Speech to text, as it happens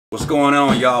What's going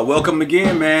on, y'all? Welcome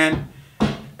again, man.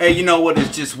 Hey, you know what?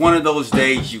 It's just one of those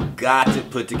days you got to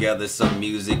put together some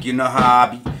music. You know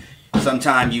how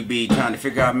sometimes you be trying to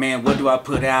figure out, man, what do I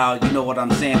put out? You know what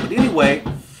I'm saying? But anyway,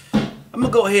 I'm gonna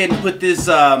go ahead and put this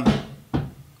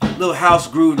little house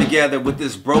groove together with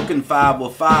this broken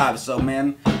 505. So,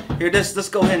 man, here, let's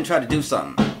go ahead and try to do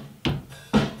something.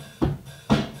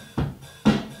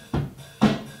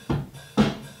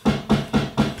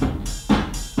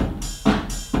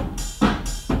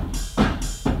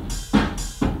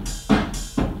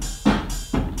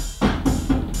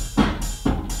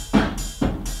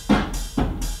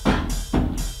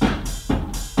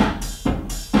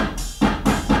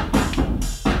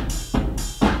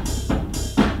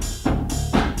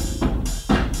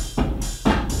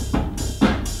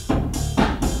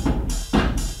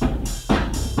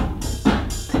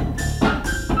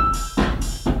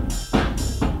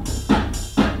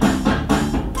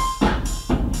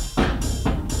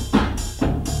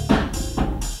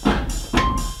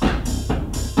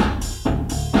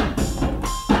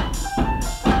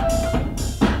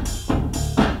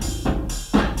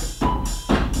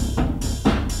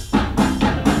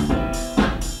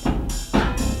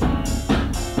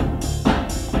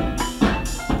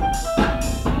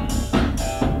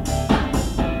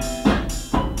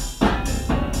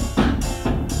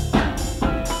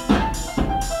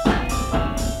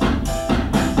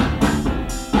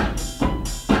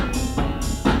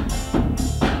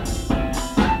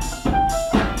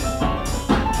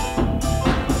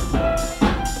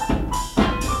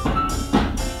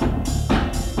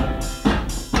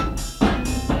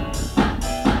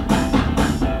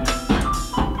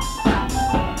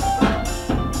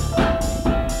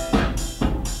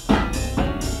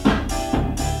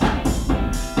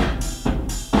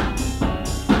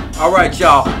 Alright,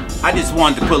 y'all, I just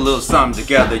wanted to put a little something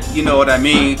together, you know what I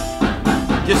mean?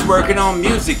 Just working on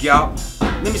music, y'all.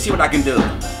 Let me see what I can do.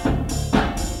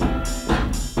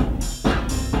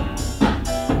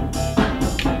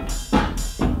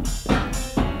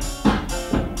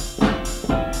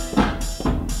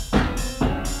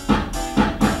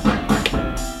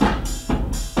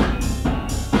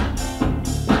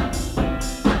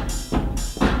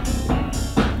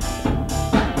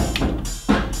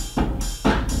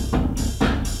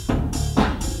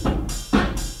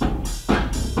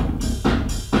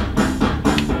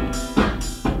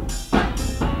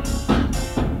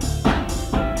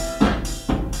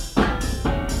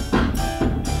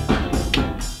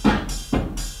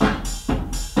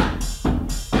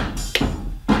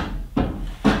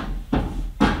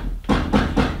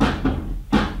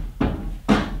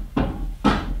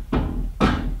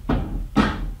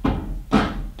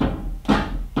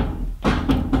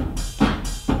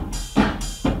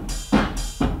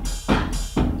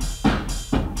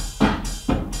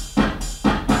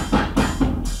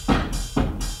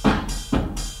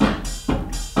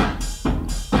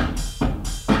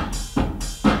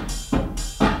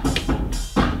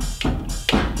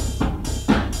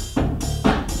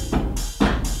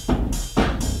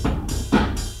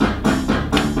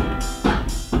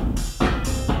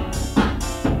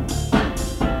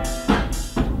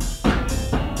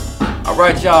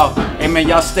 Alright, y'all. Hey, man,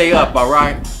 y'all stay up,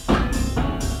 alright?